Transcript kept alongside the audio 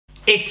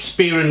It's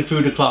Beer and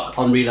Food O'Clock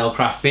on Real Ale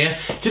Craft Beer.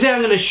 Today I'm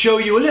going to show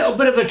you a little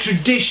bit of a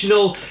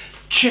traditional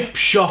chip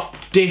shop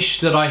dish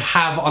that I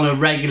have on a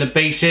regular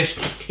basis.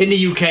 In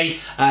the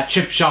UK,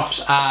 chip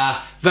shops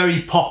are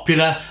very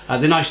popular.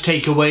 They're nice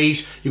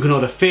takeaways. You can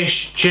order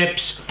fish,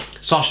 chips,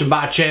 sausage and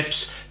batter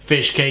chips,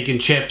 fish, cake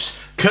and chips,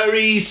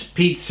 curries,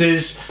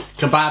 pizzas,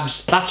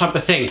 kebabs, that type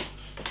of thing.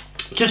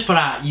 Just for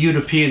our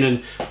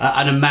European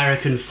and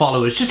American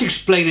followers, just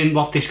explaining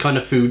what this kind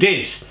of food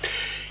is.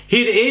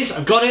 Here it is,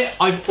 I've got it.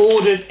 I've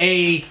ordered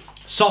a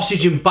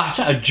sausage and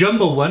batter, a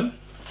jumbo one,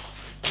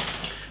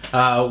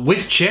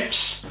 with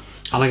chips,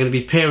 and I'm going to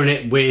be pairing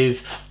it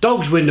with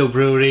Dog's Window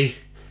Brewery,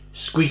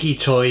 Squeaky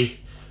Toy,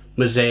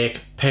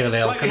 Mosaic, Pale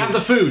Ale. Right, we have the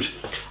food.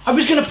 I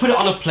was going to put it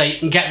on a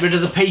plate and get rid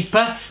of the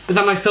paper, but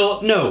then I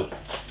thought, no.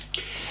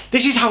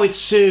 This is how it's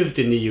served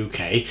in the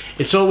UK.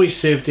 It's always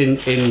served in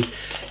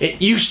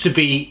it used to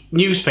be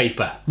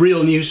newspaper,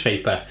 real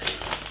newspaper.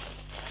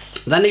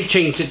 Then they've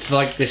changed it to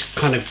like this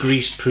kind of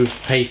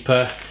grease-proof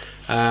paper.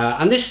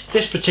 And this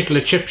particular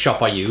chip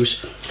shop I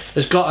use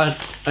has got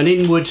an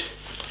inward,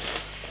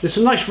 there's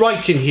some nice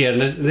writing here,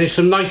 and there's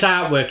some nice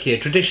artwork here,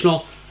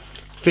 traditional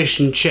fish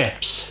and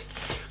chips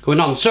going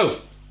on.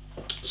 So,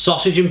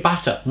 sausage in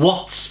batter.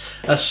 What's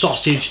a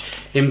sausage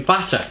in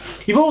batter?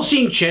 You've all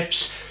seen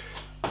chips,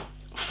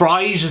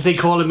 fries as they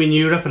call them in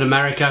Europe and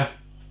America.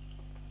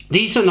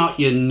 These are not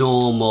your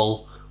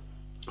normal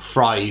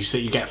fries that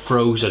you get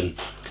frozen.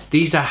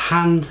 These are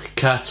hand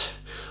cut,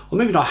 or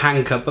maybe not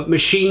hand cut, but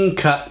machine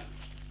cut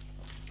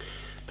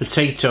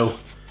potato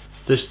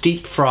that's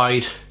deep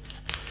fried.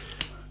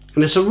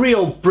 And it's a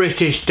real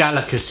British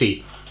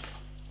delicacy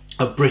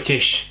of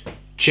British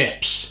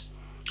chips.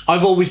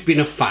 I've always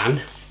been a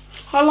fan.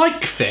 I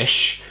like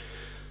fish,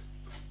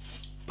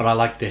 but I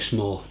like this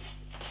more.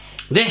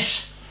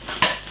 This,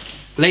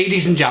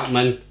 ladies and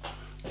gentlemen,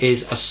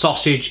 is a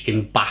sausage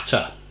in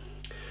batter.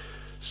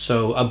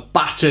 So a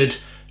battered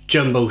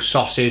jumbo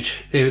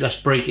sausage. Let's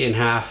break it in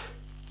half.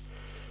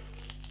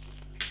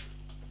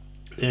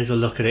 There's a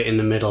look at it in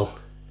the middle.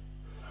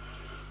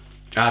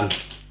 And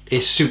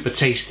it's super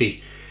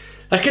tasty.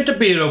 Let's get the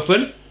beer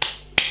open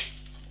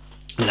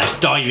and let's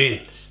dive in.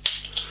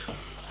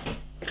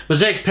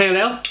 Mosaic Pale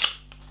Ale.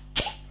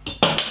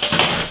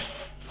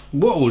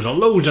 Whoa, there's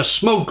loads of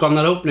smoke on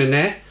that opening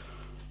there.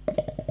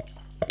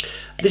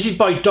 This is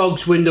by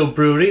Dog's Window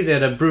Brewery.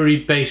 They're a brewery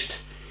based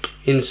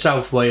in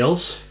South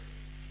Wales.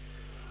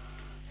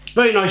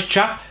 Very nice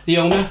chap, the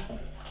owner.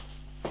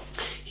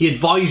 He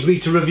advised me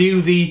to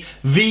review the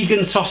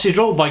vegan sausage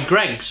roll by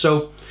Greg,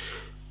 so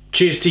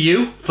cheers to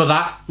you for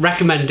that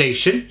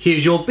recommendation.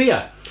 Here's your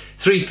beer.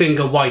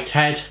 3-finger white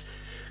head,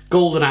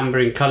 golden amber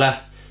in colour,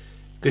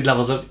 good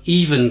levels of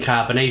even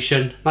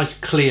carbonation, nice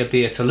clear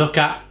beer to look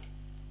at.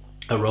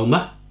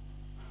 Aroma.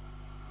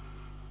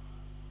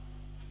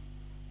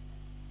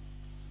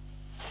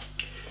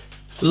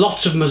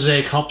 Lots of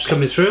Mosaic hops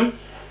coming through.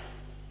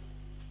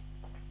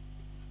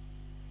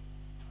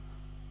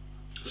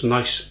 Some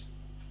nice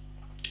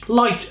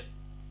light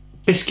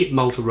biscuit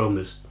malt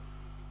aromas.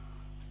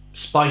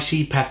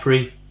 Spicy,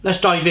 peppery.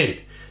 Let's dive in.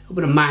 A little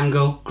bit of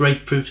mango,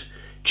 grapefruit.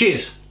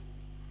 Cheers.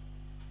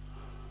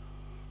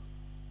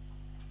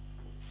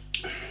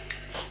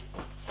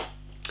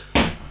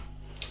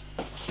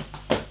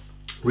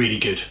 Really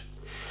good.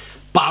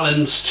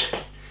 Balanced. A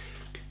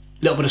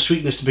little bit of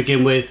sweetness to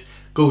begin with.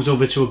 Goes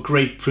over to a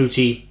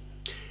grapefruity,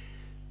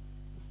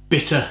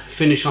 bitter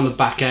finish on the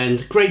back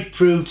end.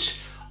 Grapefruit,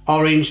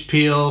 orange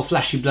peel,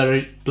 fleshy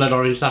blood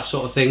orange, that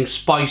sort of thing.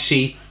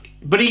 Spicy,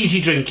 but easy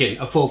drinking,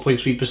 at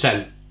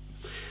 4.3%.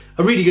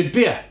 A really good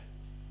beer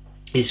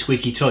is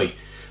Squeaky Toy.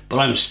 But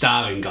I'm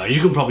starving, guys.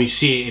 You can probably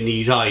see it in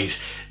these eyes.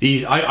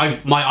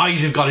 My eyes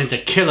have gone into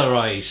killer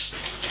eyes.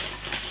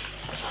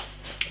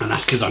 And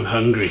that's because I'm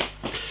hungry.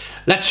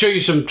 Let's show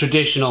you some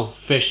traditional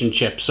fish and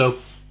chips. So,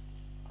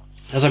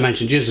 as I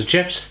mentioned, here's the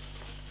chips.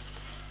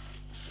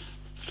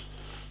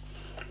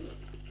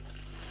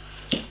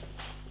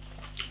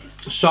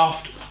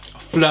 Soft,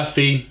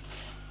 fluffy,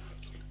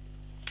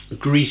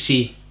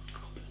 greasy.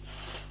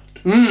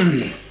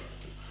 Mmm.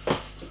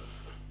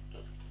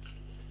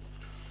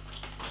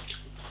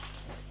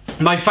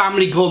 My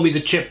family call me the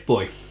chip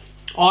boy.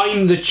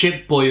 I'm the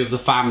chip boy of the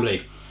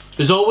family.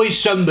 There's always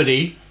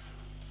somebody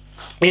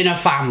in a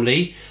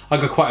family,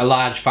 I've got quite a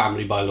large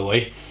family by the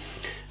way,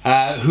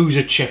 who's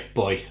a chip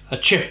boy, a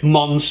chip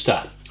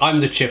monster. I'm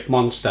the chip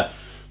monster.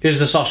 Here's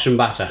the sausage and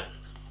batter.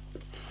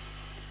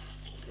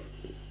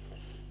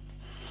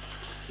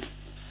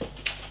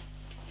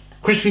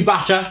 Crispy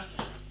batter.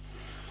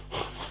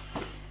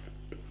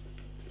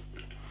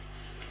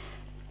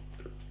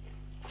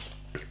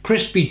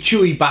 Crispy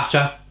chewy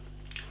batter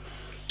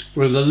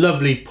with a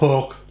lovely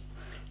pork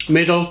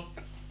middle.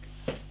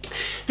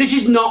 This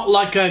is not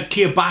like a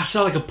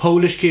kielbasa, like a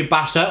Polish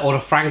kielbasa or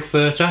a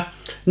frankfurter.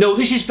 No,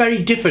 this is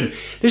very different.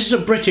 This is a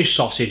British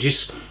sausage.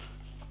 It's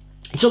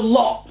a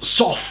lot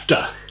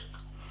softer.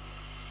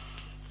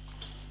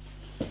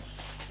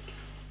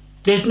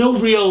 There's no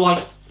real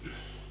like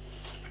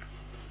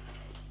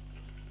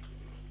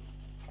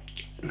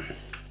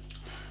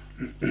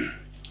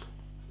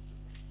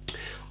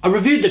I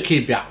reviewed the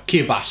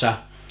kielbasa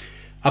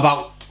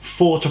about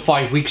 4 to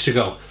 5 weeks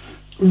ago.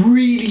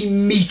 Really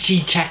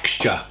meaty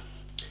texture.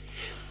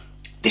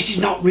 This is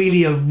not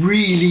really a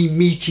really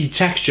meaty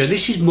texture.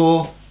 This is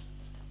more,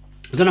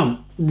 I don't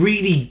know,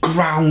 really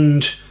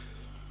ground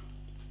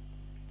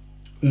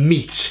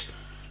meat.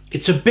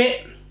 It's a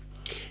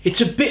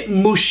bit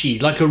mushy,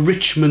 like a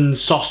Richmond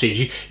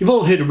sausage. You've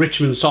all heard of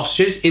Richmond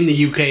sausages, in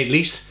the UK at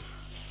least.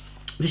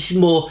 This is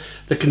more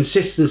the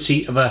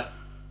consistency of a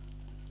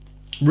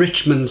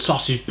Richmond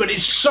sausage, but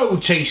it's so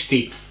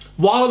tasty.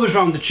 While I was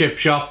around the chip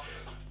shop,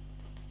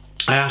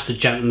 I asked the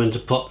gentleman to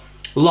put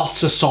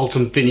lots of salt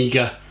and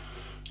vinegar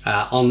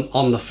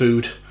on the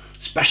food,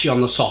 especially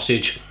on the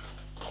sausage.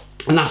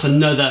 And that's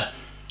another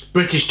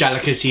British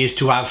delicacy, is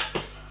to have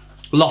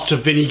lots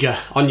of vinegar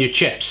on your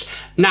chips.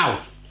 Now,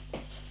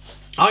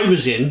 I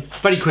was in,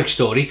 very quick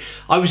story,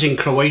 I was in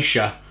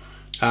Croatia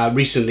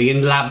recently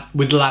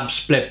with Lab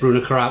Split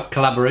brewing a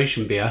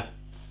collaboration beer,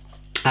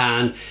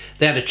 and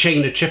they had a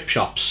chain of chip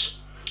shops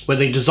where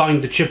they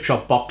designed the chip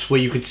shop box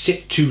where you could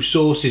sit 2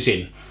 sauces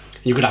in.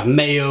 You could have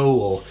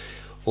mayo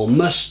or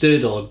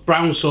mustard or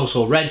brown sauce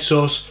or red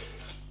sauce.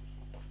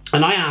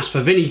 And I asked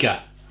for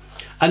vinegar.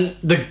 And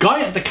the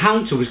guy at the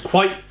counter was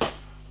quite,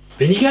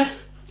 vinegar?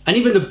 And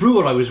even the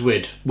brewer I was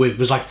with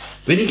was like,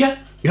 vinegar?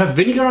 You have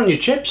vinegar on your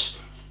chips?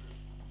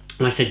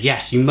 And I said,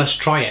 yes, you must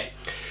try it.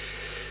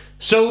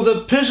 So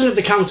the person at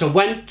the counter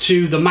went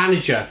to the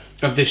manager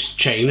of this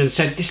chain and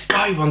said, this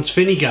guy wants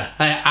vinegar.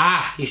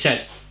 He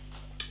said.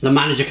 The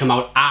manager came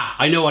out,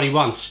 I know what he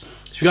wants.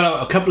 So we got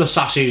out a couple of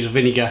sachets of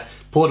vinegar,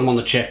 poured them on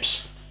the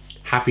chips.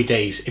 Happy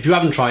days. If you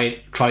haven't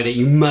tried it,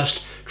 you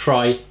must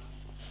try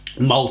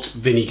malt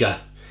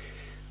vinegar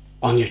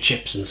on your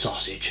chips and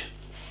sausage.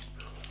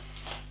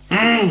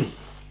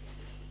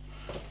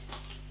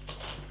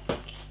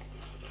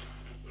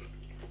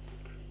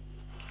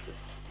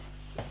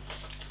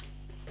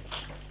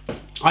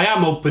 I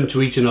am open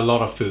to eating a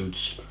lot of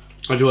foods.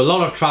 I do a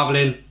lot of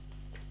travelling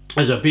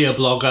as a beer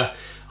blogger,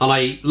 and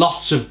I eat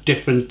lots of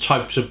different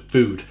types of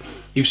food.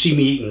 You've seen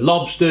me eating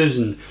lobsters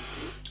and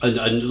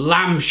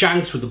lamb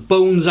shanks with the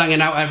bones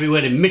hanging out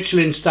everywhere in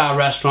Michelin star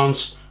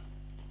restaurants.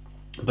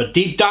 But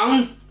deep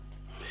down,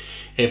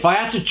 if I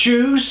had to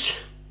choose,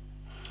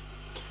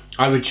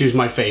 I would choose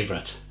my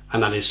favourite,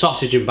 and that is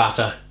sausage and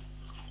batter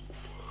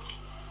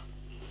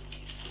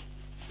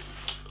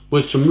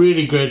with some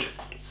really good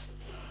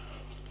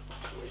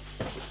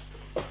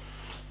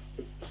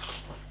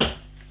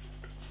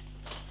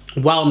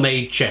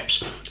well-made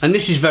chips. And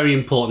this is very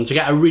important, to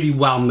get a really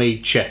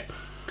well-made chip.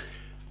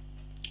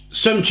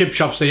 Some chip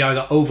shops, they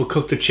either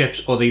overcook the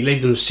chips or they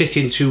leave them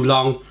sitting too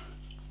long.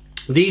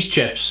 These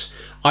chips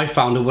I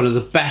found are one of the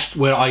best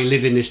where I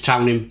live in this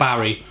town in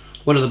Barry.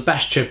 One of the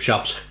best chip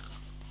shops.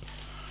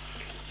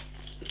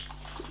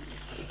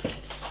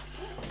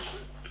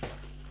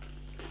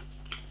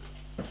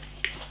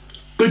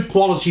 Good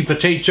quality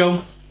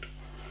potato,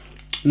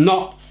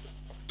 not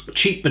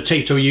cheap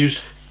potato used.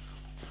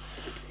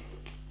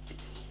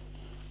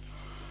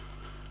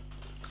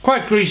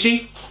 Quite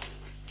greasy,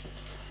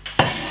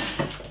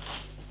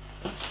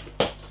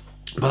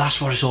 but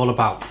that's what it's all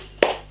about.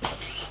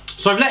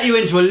 So I've let you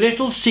into a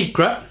little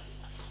secret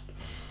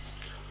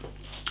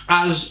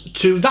as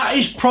to, that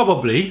is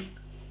probably,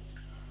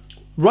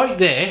 right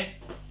there,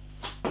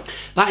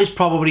 that is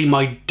probably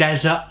my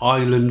desert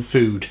island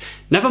food.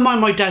 Never mind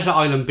my desert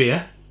island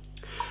beer.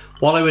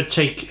 What I would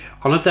take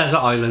on a desert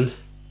island,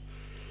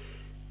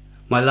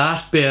 my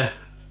last beer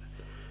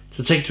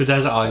to take to a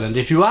desert island,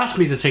 if you asked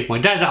me to take my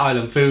desert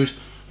island food,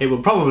 it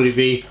would probably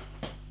be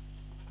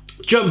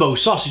jumbo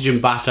sausage and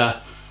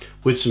batter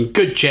with some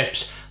good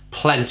chips,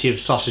 plenty of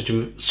sausage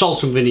and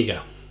salt and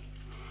vinegar.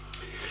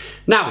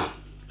 Now,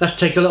 let's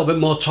take a little bit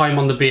more time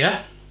on the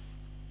beer.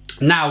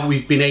 Now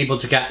we've been able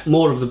to get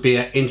more of the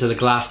beer into the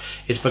glass,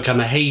 it's become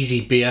a hazy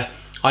beer.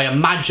 I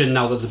imagine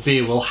now that the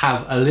beer will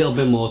have a little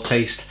bit more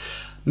taste,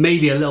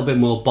 maybe a little bit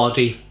more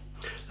body.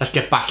 Let's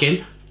get back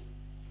in.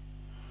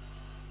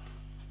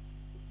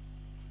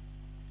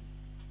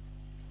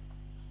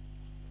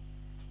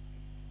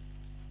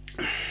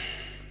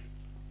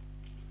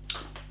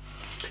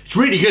 It's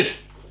really good.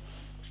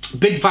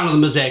 Big fan of the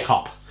Mosaic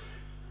hop.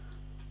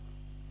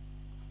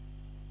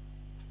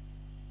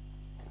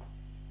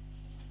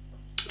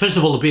 First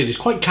of all, the beer is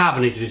quite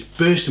carbonated. It's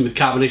bursting with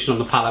carbonation on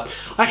the palate.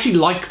 I actually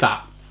like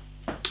that.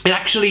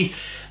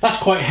 That's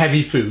quite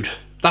heavy food.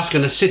 That's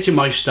going to sit in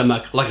my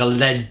stomach like a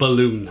lead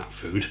balloon, that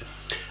food.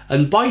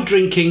 And by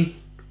drinking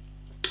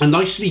a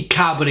nicely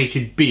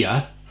carbonated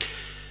beer,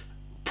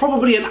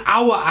 probably an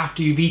hour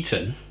after you've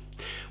eaten,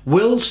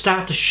 will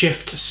start to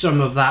shift some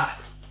of that,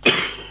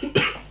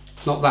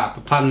 not that,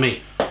 but pardon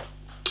me,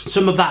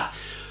 some of that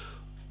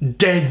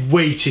dead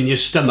weight in your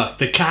stomach.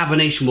 The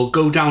carbonation will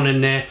go down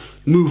in there,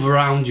 move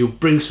around, you'll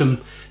bring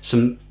some,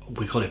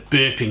 we call it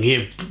burping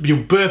here,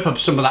 you'll burp up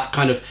some of that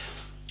kind of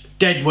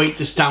dead weight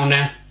that's down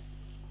there,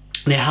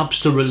 and it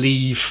helps to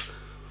relieve,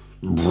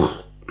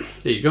 there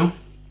you go,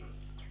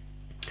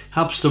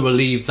 helps to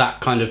relieve that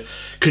kind of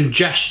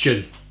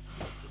congestion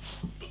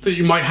that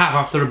you might have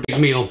after a big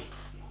meal.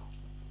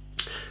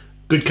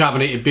 Good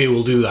carbonated beer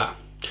will do that.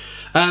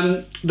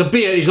 The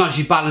beer is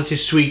nicely balanced,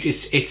 it's sweet,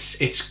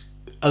 it's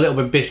a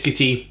little bit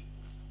biscuity.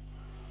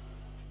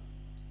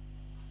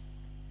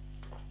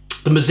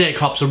 The Mosaic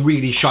hops are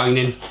really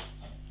shining.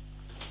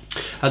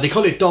 They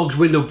call it Dog's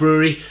Window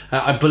Brewery.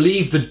 I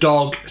believe the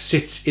dog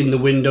sits in the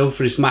window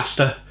for his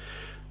master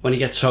when he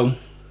gets home.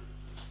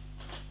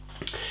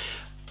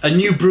 A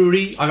new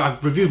brewery,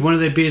 I've reviewed one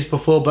of their beers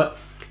before, but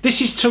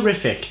this is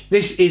terrific.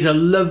 This is a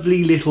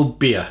lovely little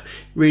beer,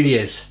 it really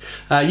is.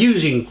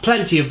 Using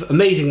plenty of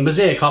amazing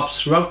Mosaic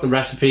hops throughout the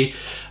recipe,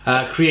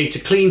 creates a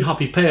clean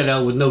hoppy pale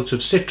ale with notes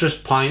of citrus,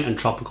 pine and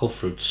tropical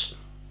fruits.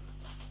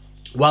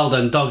 Well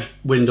done, Dog's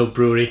Window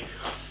Brewery.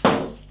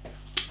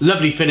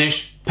 Lovely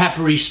finish,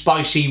 peppery,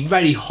 spicy,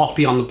 very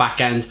hoppy on the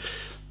back end.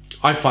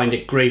 I find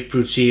it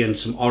grapefruity and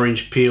some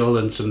orange peel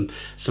and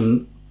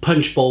some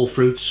punch bowl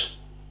fruits.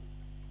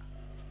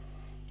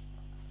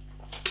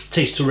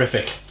 Tastes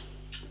terrific.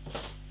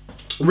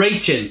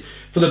 Rating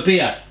for the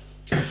beer.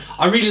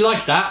 I really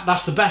like that.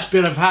 That's the best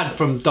beer I've had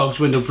from Dog's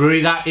Window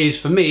Brewery. That is,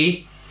 for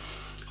me,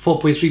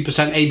 4.3%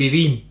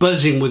 ABV,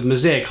 buzzing with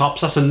Mosaic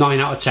hops. That's a 9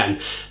 out of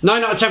 10.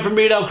 9 out of 10 from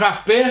Real Ale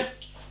Craft Beer.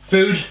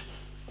 Food.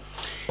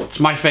 It's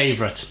my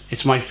favourite.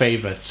 It's my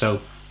favourite.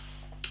 So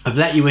I've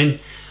let you in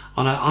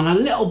on a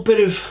little bit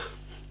of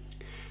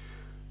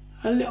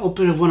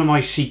one of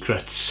my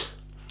secrets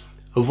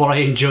of what I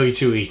enjoy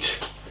to eat.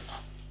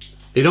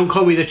 They don't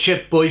call me the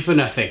chip boy for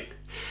nothing.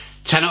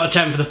 10 out of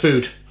 10 for the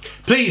food.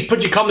 Please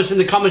put your comments in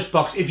the comments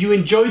box. If you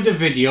enjoyed the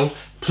video,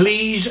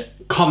 please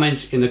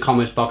comment in the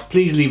comments box.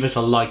 Please leave us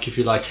a like if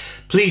you like.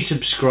 Please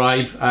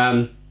subscribe.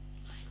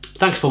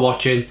 Thanks for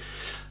watching.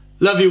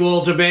 Love you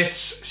all to bits.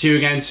 See you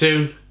again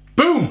soon.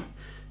 Boom!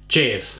 Cheers.